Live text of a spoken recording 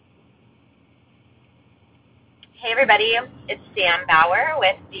Hey everybody, it's Rob Bauer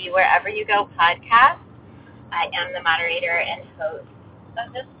with the Wherever You Go podcast. I am the moderator and host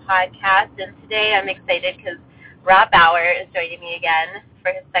of this podcast, and today I'm excited because Rob Bauer is joining me again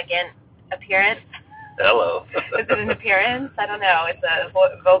for his second appearance. Hello. Is it an appearance? I don't know. It's a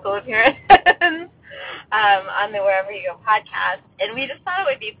vocal appearance on the Wherever You Go podcast, and we just thought it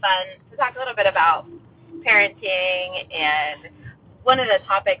would be fun to talk a little bit about parenting, and one of the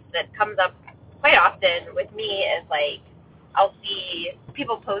topics that comes up quite often with me is like I'll see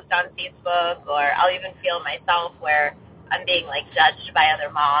people post on Facebook, or I'll even feel myself where I'm being like judged by other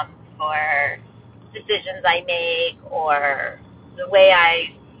moms for decisions I make or the way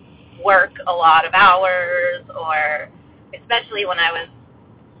I work a lot of hours, or especially when I was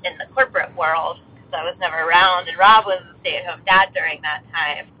in the corporate world, because I was never around, and Rob was a stay-at-home dad during that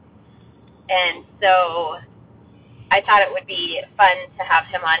time. And so I thought it would be fun to have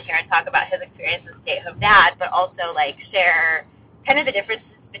him on here and talk about his experience as a stay-at-home dad, but also like share kind of the differences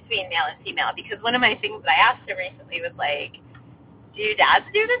between male and female. Because one of my things that I asked him recently was like, do dads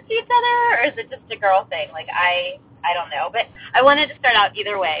do this to each other, or is it just a girl thing? Like I don't know. But I wanted to start out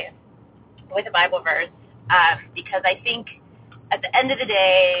either way with a Bible verse, because I think at the end of the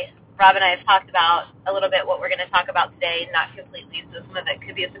day, Rob and I have talked about a little bit what we're going to talk about today, not completely, so some of it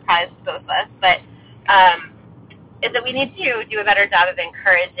could be a surprise to both of us, but is that we need to do a better job of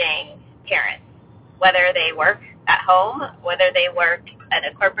encouraging parents, whether they work at home, whether they work at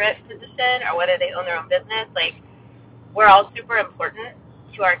a corporate position, or whether they own their own business. Like, we're all super important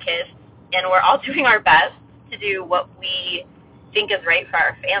to our kids, and we're all doing our best to do what we think is right for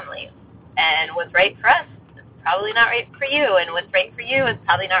our families. And what's right for us is probably not right for you, and what's right for you is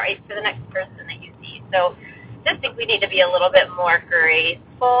probably not right for the next person that you see. So just think we need to be a little bit more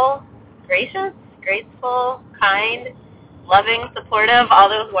graceful, kind, loving, supportive, all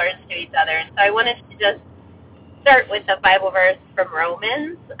those words to each other. And so I wanted to just start with a Bible verse from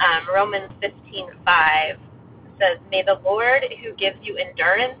Romans. Romans 15:5 says, "May the Lord who gives you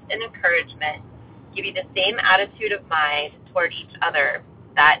endurance and encouragement give you the same attitude of mind toward each other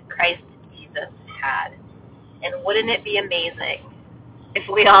that Christ Jesus had." And wouldn't it be amazing if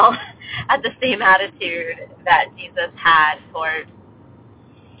we all had the same attitude that Jesus had toward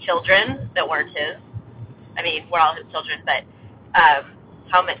children that weren't his? I mean, we're all his children, but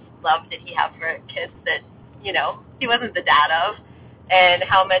how much love did he have for kids that, he wasn't the dad of? And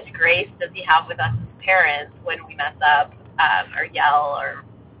how much grace does he have with us as parents when we mess up, or yell, or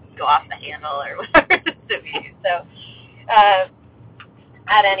go off the handle, or whatever it is to be? So,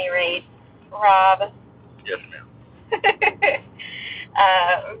 at any rate, Rob. Yes, ma'am.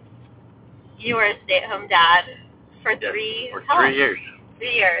 You were a stay-at-home dad for yes, 3 for 3 years.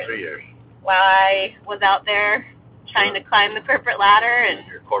 3 years. 3 years. While I was out there trying to climb the corporate ladder and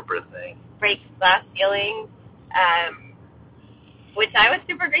your corporate thing, break glass ceilings, which I was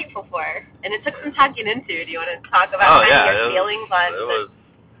super grateful for. And it took some talking into. Do you want to talk about your feelings on it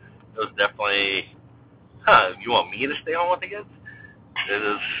was definitely, you want me to stay home with the kids? It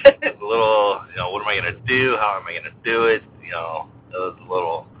was a little, what am I going to do? How am I going to do it? It was a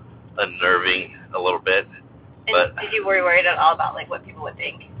little unnerving a little bit. And but did you worried at all about, like, what people would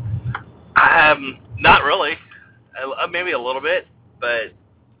think? Not really. Maybe a little bit, but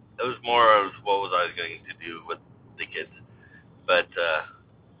it was more of what was I going to do with the kids. But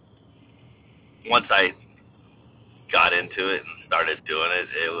once I got into it and started doing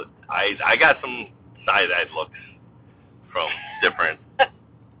it, I got some side-eyed looks from different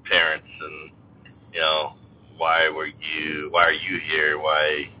parents, and why are you here?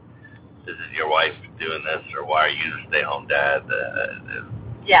 Why is your wife doing this, or why are you the stay-home dad?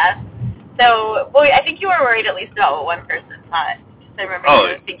 Yeah. So, well, I think you were worried at least about what one person thought. I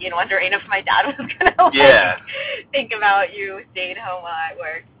remember you thinking, wondering if my dad was going to think about you staying home while I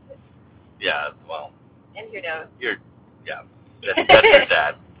worked. Yeah, well. And who knows? That's your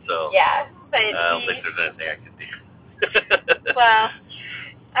dad. So yeah, but I don't think there's anything I can do. Well,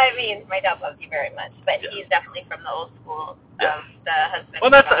 I mean, my dad loves you very much, but he's definitely from the old school of the husband.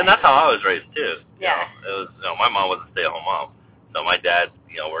 Well, that's how I was raised too. Yeah. It was. My mom was a stay-at-home mom, so my dad,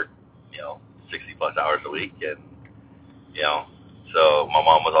 worked 60+ hours a week, and so my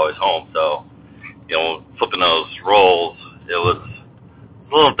mom was always home. So flipping those roles, it was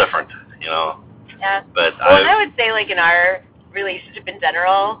a little different, Yeah. But I would say, like, in our relationship in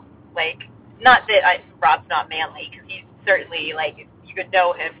general, like, not that Rob's not manly, because he's certainly, like, you could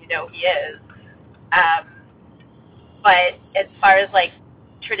know him, he is. But as far as, like,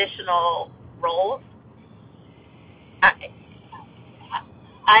 traditional roles,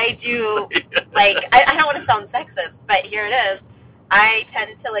 I do, like, I don't want to sound sexist, but here it is. I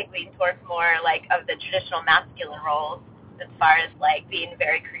tend to like lean towards more like of the traditional masculine roles as far as like being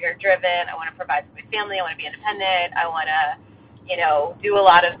very career driven. I want to provide for my family. I want to be independent. I want to, do a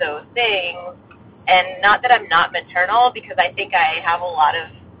lot of those things. And not that I'm not maternal, because I think I have a lot of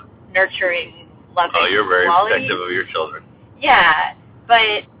nurturing, loving qualities. Oh, you're very protective of your children. Yeah,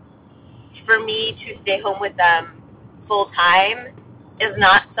 but for me to stay home with them full time is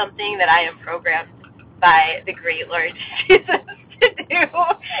not something that I am programmed by the great Lord Jesus to do.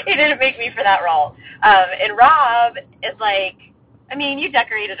 He didn't make me for that role. And Rob is like, you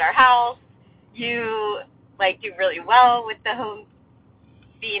decorated our house. You do really well with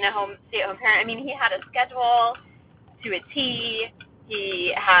being a stay-at-home parent. He had a schedule to a T.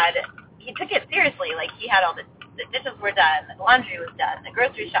 He took it seriously. He had all the dishes were done, the laundry was done, the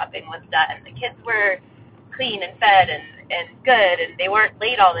grocery shopping was done, the kids were clean and fed and good, and they weren't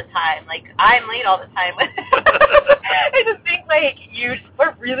late all the time. I'm late all the time. I just think you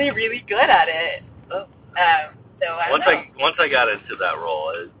were really, really good at it. So once I got into that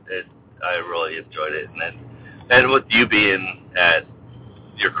role, I really enjoyed it, and with you being at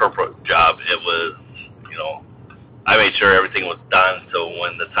your corporate job, it was I made sure everything was done, so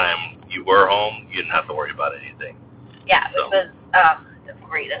when the time you were home, you didn't have to worry about anything. Yeah, which was the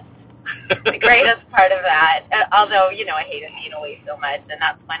greatest. The greatest part of that, although, I hated being away so much, and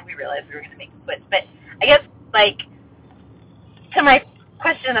that's when we realized we were going to make the switch. But I guess, to my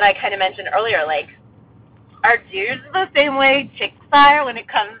question that I kind of mentioned earlier, are dudes the same way chicks are when it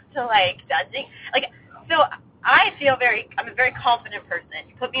comes to, judging? So I'm a very confident person.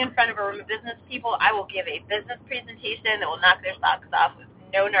 You put me in front of a room of business people, I will give a business presentation that will knock their socks off with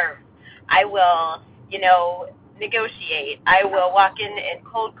no nerves. I will, negotiate. I will walk in and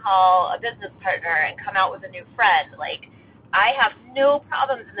cold call a business partner and come out with a new friend. I have no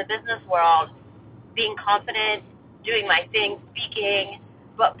problems in the business world being confident, doing my thing, speaking,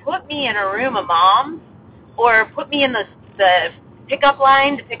 but put me in a room of moms or put me in the pickup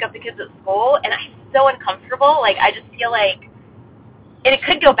line to pick up the kids at school, and I'm so uncomfortable. I just feel and it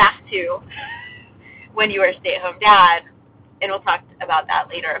could go back to when you were a stay-at-home dad, and we'll talk about that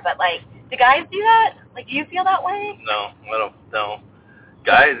later, but do guys do that? Do you feel that way? No, I don't. No,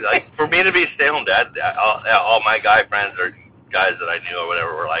 guys. For me to be a stay-at-home dad, all my guy friends or guys that I knew or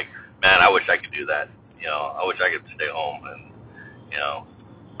whatever were like, man, I wish I could do that. I wish I could stay home, and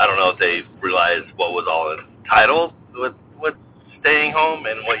I don't know if they realized what was all entitled with staying home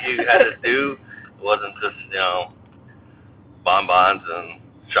and what you had to do. It wasn't just bonbons and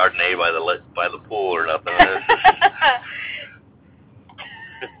Chardonnay by the pool or nothing.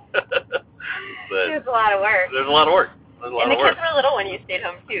 But it was a lot of work. There's a lot of work. And the kids were little when you stayed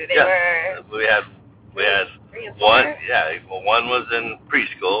home too. They were. We had 3 and 4. One. Yeah. Well, one was in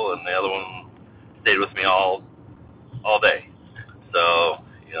preschool, and the other one stayed with me all day. So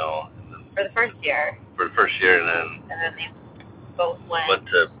for the first year. For the first year, and then they both went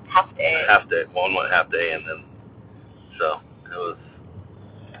to half day. Half day. One went half day, and then so it was.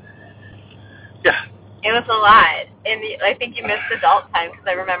 Yeah. It was a lot, and I think you missed adult time, because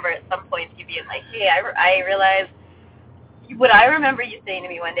I remember at some point you being like, hey, I realized, what I remember you saying to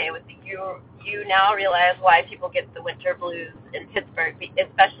me one day was that you now realize why people get the winter blues in Pittsburgh,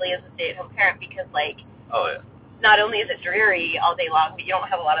 especially as a stay-at-home parent, because, oh, yeah. Not only is it dreary all day long, but you don't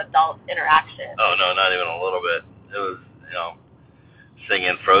have a lot of adult interaction. Oh, no, not even a little bit. It was,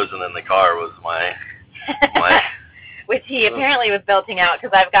 singing Frozen in the car was my which he apparently was belting out,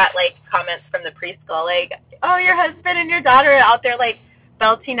 because I've got, comments from the preschool, oh, your husband and your daughter are out there,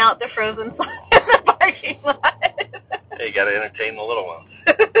 belting out the Frozen song in the parking lot. Hey, you got to entertain the little ones.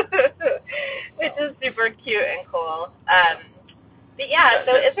 Which is super cute and cool. But, yeah,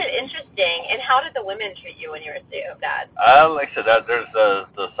 so is it interesting, and how did the women treat you when you were a stay-at-home dad? Like I said, there's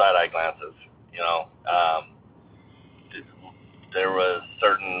the side-eye glances, There was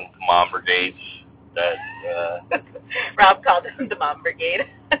certain mom brigades that Rob called them the mom brigade.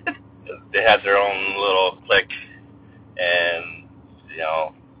 They had their own little clique, and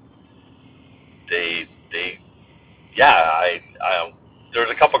there was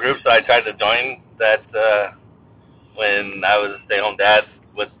a couple groups that I tried to join that when I was a stay-at-home dad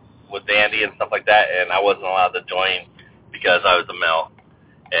with Andy and stuff like that, and I wasn't allowed to join because I was a male,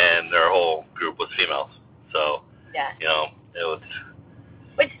 and their whole group was females. So yeah, it was.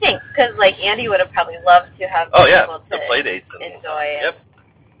 Which stinks, because Andy would have probably loved to have people to the play dates and enjoy it. Yep.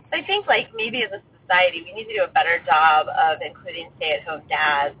 So I think maybe as a society we need to do a better job of including stay-at-home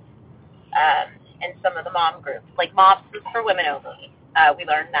dads in some of the mom groups. MOPS is for women only. We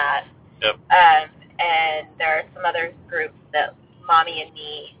learned that. Yep. And there are some other groups that Mommy and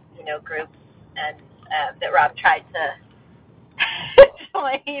Me, groups, and that Rob tried to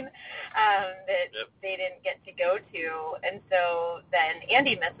join that they didn't get to go to. And so then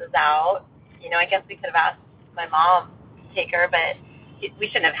Andy misses out. I guess we could have asked my mom to take her, but we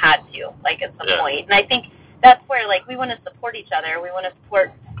shouldn't have had to, like, at some point. And I think that's where, like, we want to support each other. We want to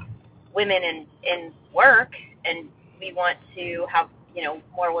support women in work, and we want to have,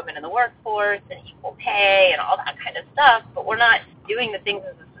 more women in the workforce and equal pay and all that kind of stuff, but we're not doing the things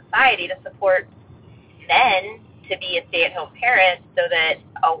as a society to support men to be a stay-at-home parent so that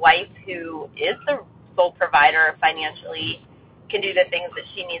a wife who is the sole provider financially can do the things that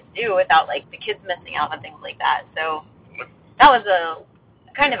she needs to do without, like, the kids missing out on things like that. So that was a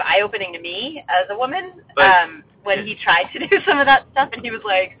kind of eye-opening to me as a woman when he tried to do some of that stuff, and he was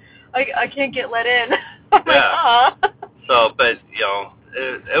like, I can't get let in. I'm like, aw. So, but,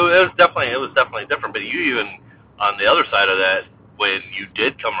 it was definitely different. But you even, on the other side of that, when you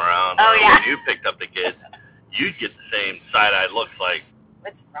did come around, when you picked up the kids, you'd get the same side-eyed looks like,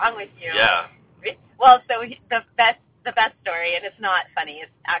 what's wrong with you? Yeah. Well, so the best story, and it's not funny,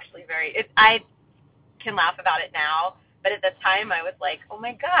 it's actually I can laugh about it now, but at the time I was like, oh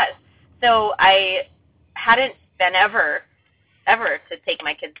my gosh. So I hadn't been ever to take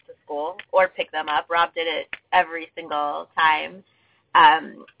my kids to school or pick them up. Rob did it every single time.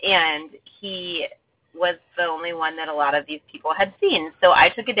 And he was the only one that a lot of these people had seen. So I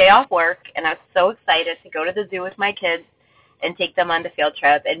took a day off work, and I was so excited to go to the zoo with my kids and take them on the field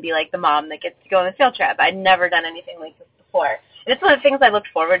trip and be like the mom that gets to go on the field trip. I'd never done anything like this before. And it's one of the things I looked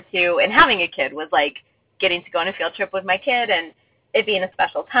forward to, and having a kid was like getting to go on a field trip with my kid and it being a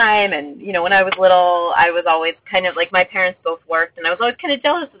special time. And, when I was little, I was always kind of like, my parents both worked, and I was always kind of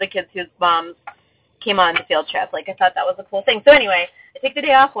jealous of the kids whose moms came on the field trip. Like, I thought that was a cool thing. So anyway, I take the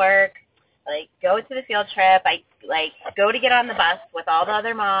day off work, like, go to the field trip. I, like, go to get on the bus with all the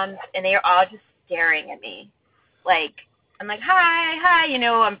other moms, and they are all just staring at me. Like, I'm like, hi,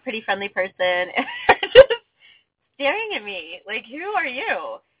 I'm a pretty friendly person. And they're just staring at me. Like, who are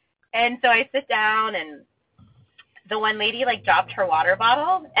you? And so I sit down, and the one lady, like, dropped her water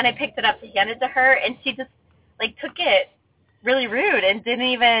bottle, and I picked it up to hand it to her, and she just, like, took it really rude and didn't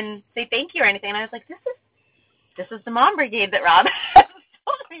even say thank you or anything. And I was like, this is the mom brigade that Rob has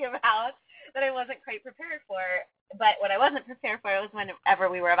told me about that I wasn't quite prepared for. But what I wasn't prepared for was whenever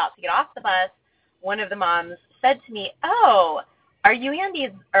we were about to get off the bus, one of the moms said to me, oh, are you Andy's,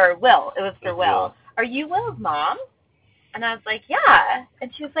 or Will, it was for Will, are you Will's mom? And I was like, yeah.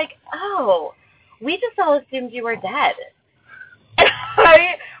 And she was like, oh, we just all assumed you were dead. And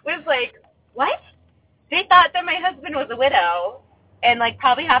I was like, what? They thought that my husband was a widow, and, like,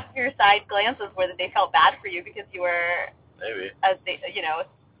 probably half of your side glances were that they felt bad for you because you were,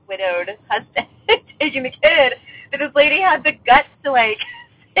 widowed husband taking the kid. But this lady had the guts to, like,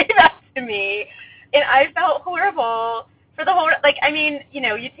 say that to me, and I felt horrible for the whole, like, I mean, you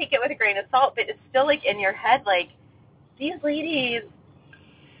take it with a grain of salt, but it's still, like, in your head, like, these ladies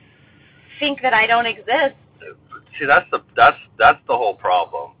think that I don't exist. See, that's the whole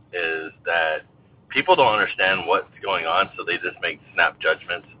problem, is that people don't understand what's going on, so they just make snap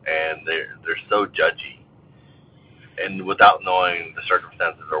judgments, and they're so judgy, and without knowing the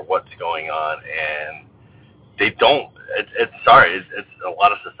circumstances or what's going on, and they don't. It's a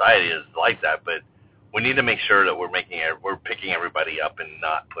lot of society is like that, but we need to make sure that we're picking everybody up and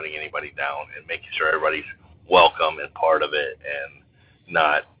not putting anybody down, and making sure everybody's welcome and part of it, and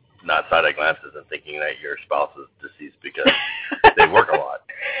not side-eye glances and thinking that your spouse is deceased because they work a lot.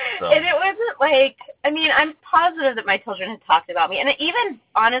 So. And it wasn't like, I mean, I'm positive that my children had talked about me. And even,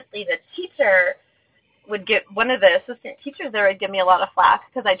 honestly, the teacher would get, one of the assistant teachers there would give me a lot of flack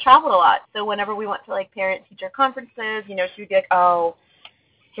because I traveled a lot. So whenever we went to, like, parent-teacher conferences, she would be like, oh,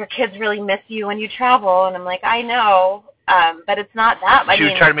 your kids really miss you when you travel. And I'm like, I know, but it's not that. She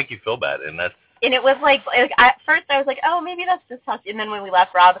would try to make you feel bad, and that's... And it was like at first I was like, oh, maybe that's just how, and then when we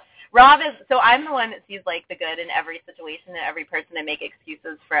left, Rob is, so I'm the one that sees, like, the good in every situation and every person and make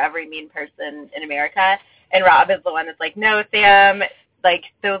excuses for every mean person in America. And Rob is the one that's like, no, Sam, like,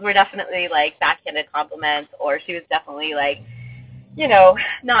 those were definitely, like, backhanded compliments, or she was definitely, like,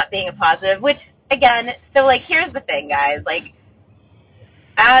 not being a positive, which, again, so, like, here's the thing, guys, like,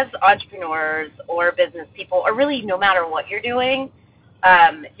 as entrepreneurs or business people, or really no matter what you're doing,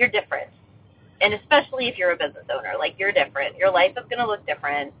 you're different. And especially if you're a business owner, like, you're different. Your life is going to look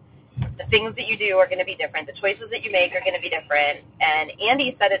different. The things that you do are going to be different. The choices that you make are going to be different. And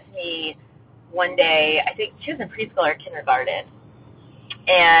Andy said it to me one day, I think she was in preschool or kindergarten.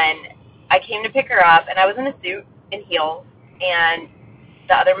 And I came to pick her up, and I was in a suit and heels. And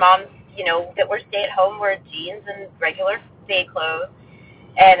the other moms, that were stay-at-home were jeans and regular day clothes.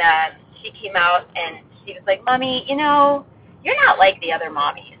 And she came out, and she was like, Mommy, you're not like the other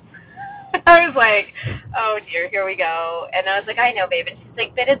mommies. I was like, oh, dear, here we go. And I was like, I know, babe. And she's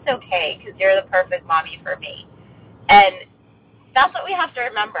like, but it's okay because you're the perfect mommy for me. And that's what we have to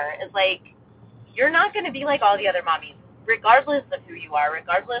remember is, like, you're not going to be like all the other mommies, regardless of who you are,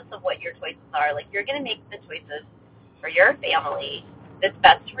 regardless of what your choices are. Like, you're going to make the choices for your family that's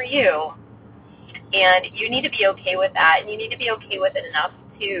best for you. And you need to be okay with that. And you need to be okay with it enough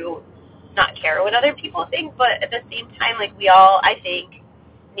to not care what other people think. But at the same time, like, we all, I think,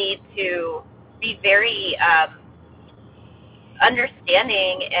 need to be very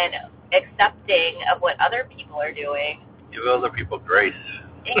understanding and accepting of what other people are doing. Give other people grace.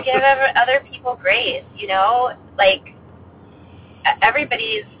 And give other people grace, you know? Like,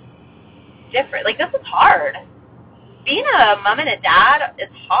 everybody's different. Like, this is hard. Being a mom and a dad is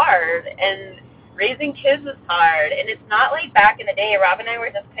hard, and raising kids is hard. And it's not like back in the day. Rob and I were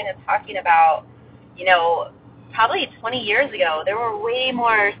just kind of talking about, you know, probably 20 years ago, there were way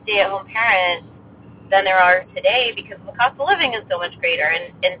more stay-at-home parents than there are today because the cost of living is so much greater.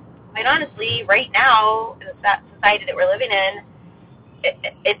 And quite honestly, right now, in the society that we're living in,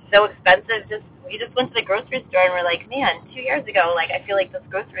 it's so expensive. We just went to the grocery store and we're like, man, 2 years ago, like, I feel like this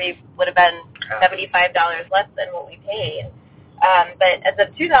grocery would have been $75 less than what we paid. But as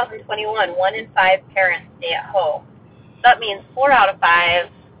of 2021, 1 in 5 parents stay at home. So that means 4 out of 5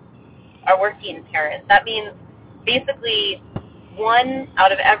 are working parents. That means basically 1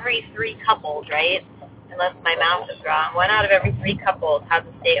 out of every 3 couples, right? Unless my math is wrong, 1 out of every 3 couples has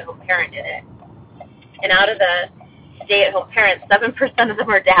a stay-at-home parent in it. And out of the stay-at-home parents, 7% of them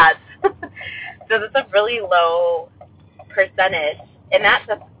are dads. So that's a really low percentage. And that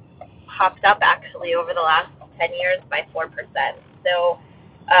just popped up, actually, over the last 10 years by 4%. So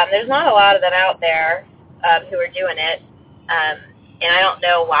there's not a lot of them out there who are doing it. And I don't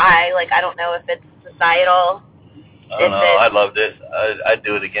know why. Like, I don't know if it's societal. I don't know. I loved it. I'd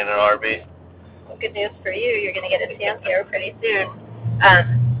do it again in RB. Well, good news for you. You're going to get a chance here pretty soon.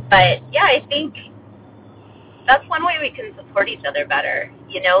 But, yeah, I think that's one way we can support each other better.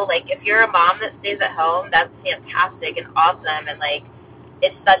 You know, like, if you're a mom that stays at home, that's fantastic and awesome, and, like,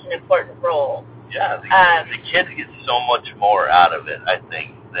 it's such an important role. Yeah, the kids get so much more out of it, I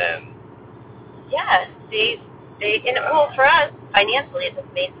think, than... Yeah, well, for us, financially, it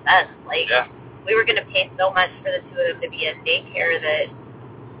just made sense. Like, we were going to pay so much for the 2 of them to be in daycare that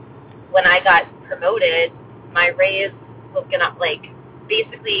when I got promoted, my raise was going to, like,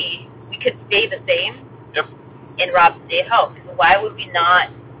 basically, we could stay the same. Yep. And Rob stayed home. So why would we not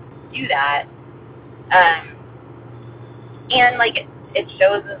do that? And, like, it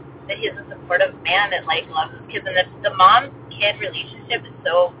shows us that he's a supportive man that, like, loves his kids. And the mom-kid relationship is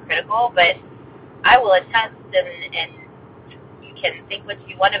so critical, but I will attest, and you can think what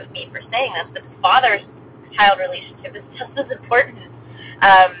you want of me for saying this, but the father-child relationship is just as important.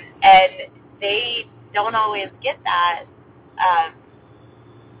 And they don't always get that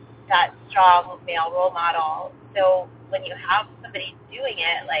that strong male role model. So when you have somebody doing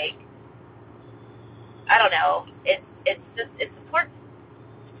it, like, I don't know, it supports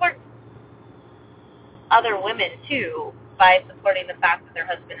other women too by supporting the fact that their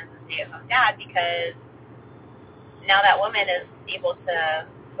husband is a stay-at-home dad, because now that woman is able to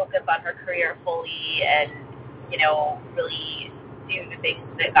focus on her career fully and, you know, really do the things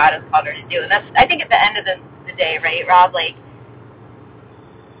that God has called her to do. And that's, I think, at the end of the day, right, Rob, like,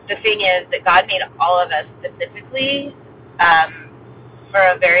 the thing is that God made all of us specifically for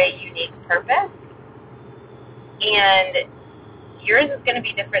a very unique purpose, and yours is going to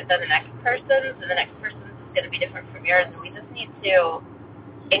be different than the next person's, and the next person's is going to be different from yours, and we just need to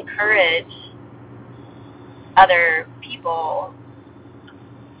encourage other people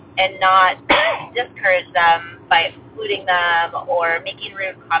and not discourage them by excluding them or making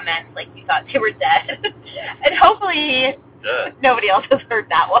rude comments like you thought they were dead. And hopefully nobody else has heard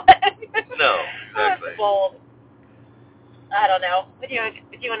that one. No, exactly. That's bold. I don't know. Would you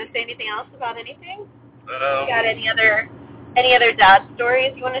want to say anything else about anything? You got any other dad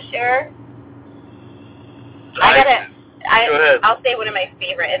stories you want to share? Go ahead. I'll say one of my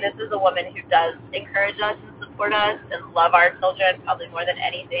favorite, and this is a woman who does encourage us and support us and love our children probably more than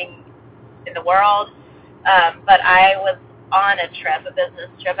anything in the world. But I was on a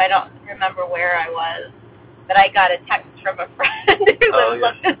business trip. I don't remember where I was, but I got a text from a friend who lives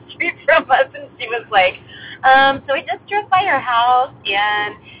up the street from us, and she was like, so we just drove by your house,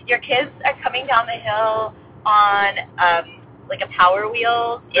 and your kids are coming down the hill on like a Power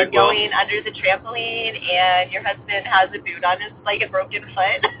Wheel and going under the trampoline, and your husband has a boot on his, like, a broken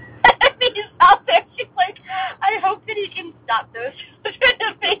foot. And he's out there. She's like, I hope that he can stop those children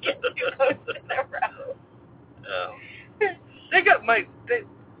and make it too close to the road. Oh. staying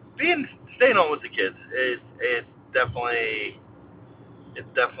home with the kids is definitely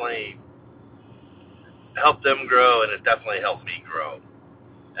helped them grow, and it definitely helped me grow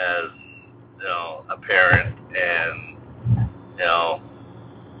as a parent, and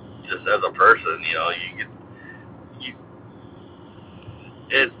just as a person.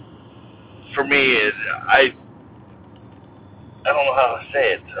 It for me is I don't know how to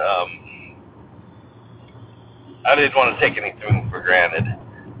say it. I didn't want to take anything for granted.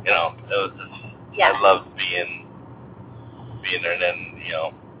 It was just, I loved being there, and then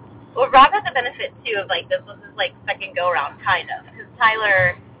Well, Rob had the benefit too of this was his second go around kind of, because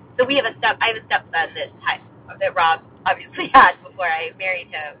Tyler. So I have a stepson that Rob obviously had before I married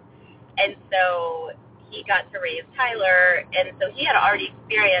him, and so he got to raise Tyler, and so he had already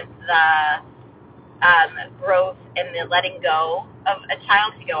experienced the growth and the letting go of a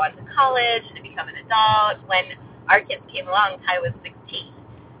child to go on to college and to become an adult. When our kids came along, Ty was 16.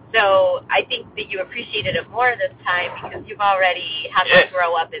 So I think that you appreciated it more this time because you've already had to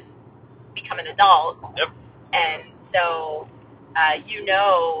grow up and become an adult. Yep. And so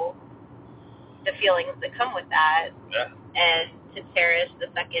the feelings that come with that. Yeah. And to cherish the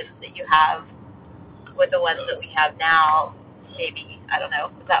seconds that you have with the ones that we have now, maybe, I don't know,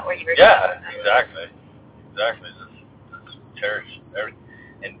 is that where you were going? Yeah, exactly. Just cherish everything.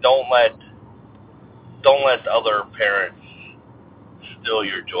 And don't let other parents steal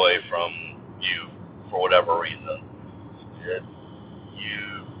your joy from you for whatever reason.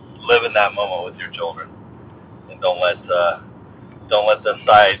 You live in that moment with your children, and don't let the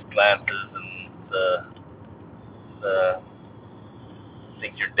side glances and the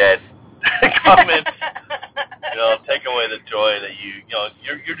think you're dead comments take away the joy that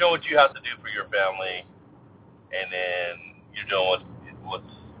you're doing what you have to do for your family, and then you're doing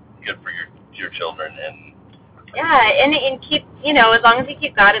what's good for your children. And keep as long as you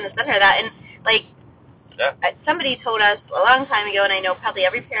keep God in the center of that. And somebody told us a long time ago, and I know probably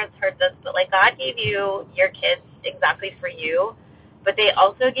every parent's heard this, but God gave you your kids exactly for you, but they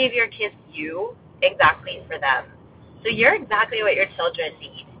also gave your kids you exactly for them. So you're exactly what your children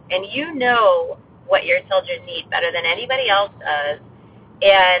need, and you know what your children need better than anybody else does.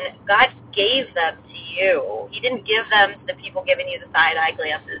 And God gave them to you. He didn't give them to the people giving you the side eye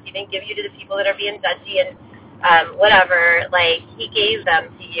glances. He didn't give you to the people that are being judgy and whatever. He gave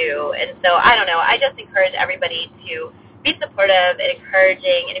them to you. And so, I don't know, I just encourage everybody to be supportive and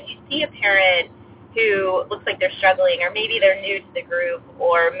encouraging. And if you see a parent who looks like they're struggling, or maybe they're new to the group,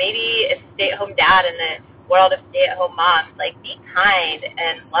 or maybe it's a stay-at-home dad in the world of stay-at-home moms, be kind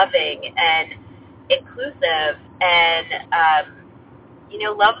and loving and inclusive, and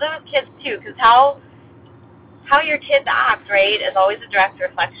love those kids too, because how your kids act, right, is always a direct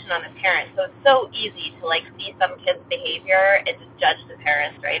reflection on the parent. So it's so easy to see some kids' behavior and just judge the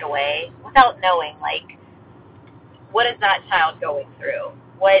parents right away without knowing what is that child going through.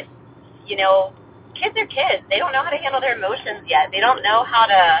 What kids are kids. They don't know how to handle their emotions yet. They don't know how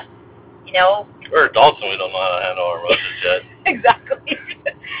to we're adults and we don't know how to handle our emotions yet.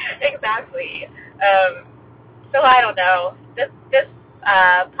 Exactly. So I don't know. This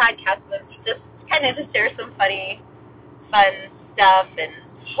podcast was just kind of to share some fun stuff and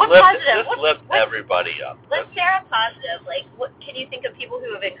positive. Lift everybody up. Let's share a positive. What can you think of people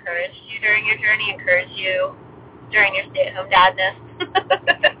who have encouraged you during your journey? Encouraged you during your stay-at-home dadness?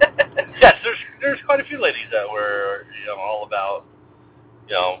 Yes, there's quite a few ladies that were all about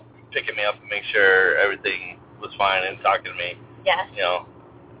picking me up and make sure everything was fine and talking to me. Yes.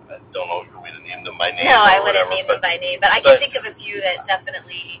 I don't know if we didn't name them by name. No, I wouldn't name them by name, but I can think of a few that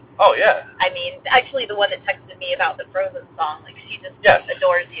definitely. Oh yeah. I mean, actually, the one that texted me about the Frozen song, she just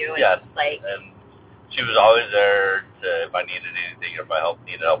adores you. And and she was always there if I needed anything, or if I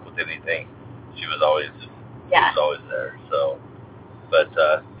needed help with anything. She was always there. So, but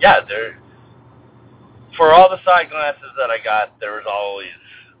there. For all the side glances that I got, there was always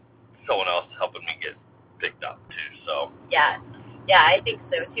someone else helping me get picked up too. So yeah, I think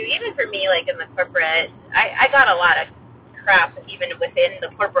so too. Even for me, in the corporate, I got a lot of crap even within the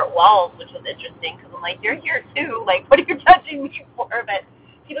corporate walls, which was interesting because I'm you're here too. What are you judging me for? But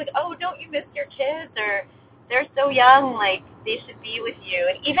people oh, don't you miss your kids? Or they're so young, they should be with you.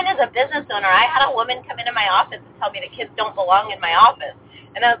 And even as a business owner, I had a woman come into my office and tell me the kids don't belong in my office.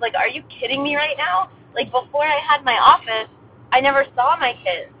 And I was are you kidding me right now? Before I had my office, I never saw my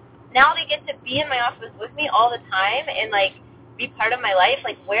kids. Now they get to be in my office with me all the time and be part of my life.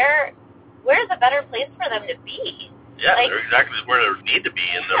 Where's a better place for them to be? Yeah, they're exactly where they need to be,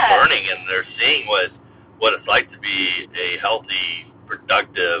 and they're learning and they're seeing what it's like to be a healthy,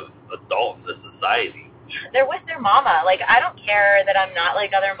 productive adult in this society. they're with their mama. Like, I don't care that I'm not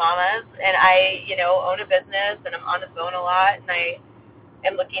like other mamas, and I, own a business, and I'm on the phone a lot, and I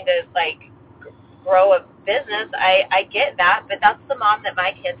am looking to, like, grow a business. I get that, but that's the mom that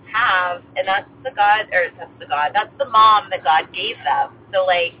my kids have, and that's the mom that God gave them. So,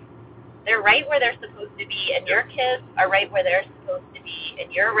 like, they're right where they're supposed to be, and your kids are right where they're supposed to be,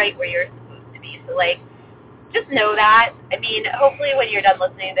 and you're right where you're supposed to be. So, like, just know that. I mean, hopefully when you're done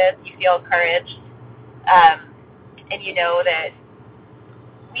listening to this, you feel encouraged, and you know that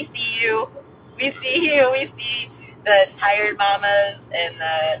we see you. We see the tired mamas and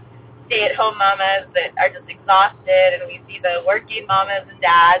the stay-at-home mamas that are just exhausted, and we see the working mamas and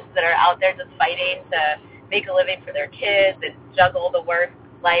dads that are out there just fighting to make a living for their kids and juggle the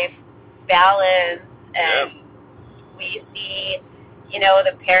work-life balance. And we see,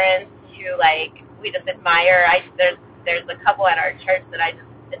 the parents who, like, we just admire. There's a couple at our church that I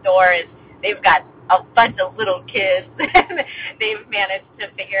just adore, and they've got a bunch of little kids. They've managed to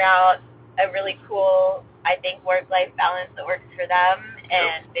figure out a really cool, I think, work-life balance that works for them,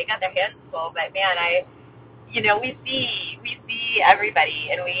 and they got their hands full. But man, we see everybody,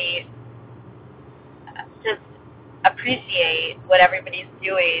 and we just appreciate what everybody's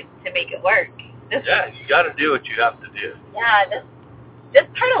doing to make it work. You got to do what you have to do. Yeah, this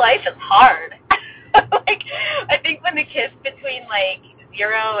part of life is hard. Like, I think when the kids between, like,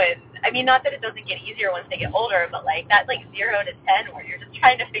 0 and, I mean, not that it doesn't get easier once they get older, but, like, that, like, 0 to 10 where you're just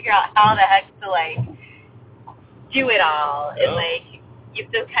trying to figure out how the heck to, like, do it all. And, like, you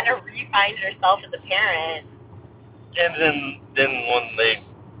have to kind of re-find yourself as a parent. And then when they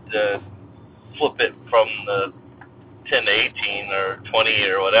flip it from the 10 to 18 or 20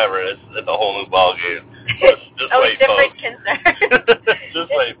 or whatever, it's a whole new ballgame. Just wait, different folks. concerns.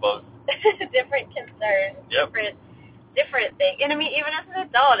 Just wait, folks. Different concerns. Yep. Different thing. And I mean, even as an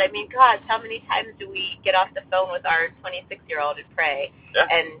adult, I mean, gosh, how many times do we get off the phone with our 26-year-old and pray? Yeah.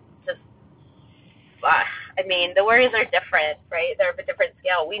 And just, I mean, the worries are different, right? They're of a different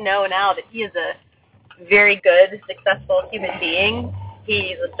scale. We know now that he is a very good, successful human being.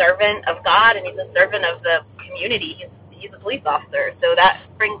 He's a servant of God, and he's a servant of the community. He's a police officer, so that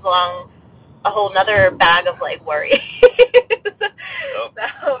brings along a whole nother bag of, like, worry.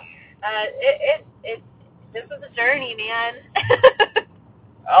 So, this is a journey, man.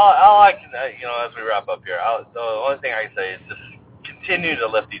 all I can, as we wrap up here, the only thing I can say is just continue to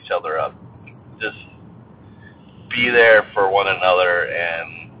lift each other up. Just be there for one another,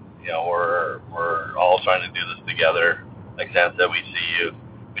 and we're all trying to do this together. Like Sam said, we see you.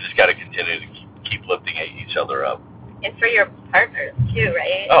 We just got to continue to keep lifting each other up. And for your partners too,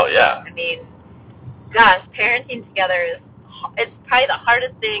 right? Oh yeah. I mean, gosh, parenting together it's probably the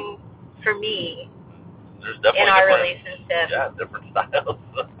hardest thing for me. There's definitely in our relationship. Yeah, different styles.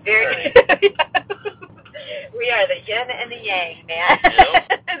 Very. We are the yin and the yang, man.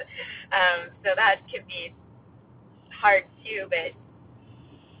 Yep. So that could be hard too, but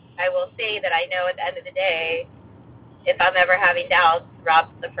I will say that I know at the end of the day, if I'm ever having doubts,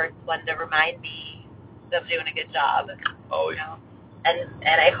 Rob's the first one to remind me that I'm doing a good job. Oh, yeah.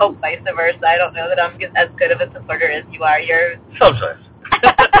 And I hope vice versa. I don't know that I'm as good of a supporter as you are. You're sometimes.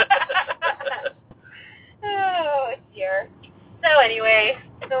 Oh, dear. So anyway,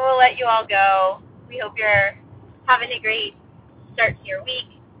 we'll let you all go. We hope you're having a great start to your week.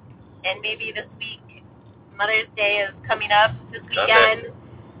 And maybe this week, Mother's Day is coming up this weekend.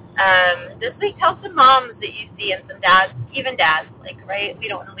 This week, tell some moms that you see and some dads, even dads, like, right? We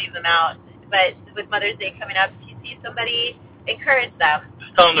don't want to leave them out. But with Mother's Day coming up, if you see somebody, encourage them.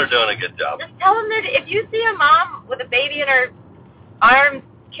 Just tell them they're doing a good job. Just tell them that if you see a mom with a baby in her arms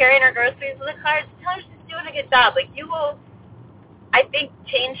carrying her groceries in the car, just tell her she's doing a good job. Like, you will, I think,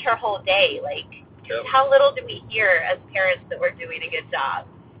 change her whole day. Like, yep. How little do we hear as parents that we're doing a good job?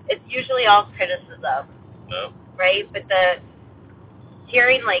 It's usually all criticism, right? But the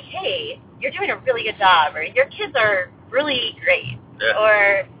hearing, like, hey, you're doing a really good job, or your kids are really great,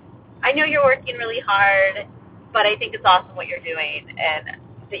 or I know you're working really hard, but I think it's awesome what you're doing, and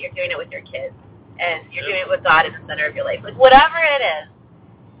that you're doing it with your kids, and you're doing it with God in the center of your life. Like, whatever it is,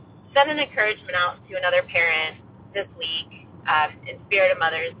 send an encouragement out to another parent this week in spirit of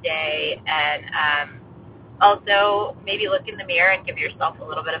Mother's Day, and also maybe look in the mirror and give yourself a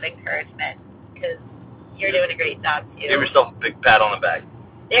little bit of encouragement, because you're doing a great job, too. Give yourself a big pat on the back.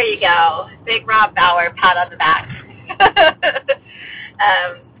 There you go. Big Rob Bauer pat on the back.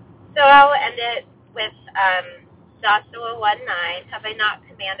 So I'll end it with Joshua 1:9. Have I not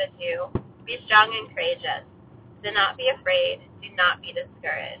commanded you? Be strong and courageous. Do not be afraid. Do not be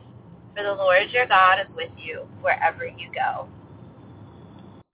discouraged. For the Lord your God is with you wherever you go.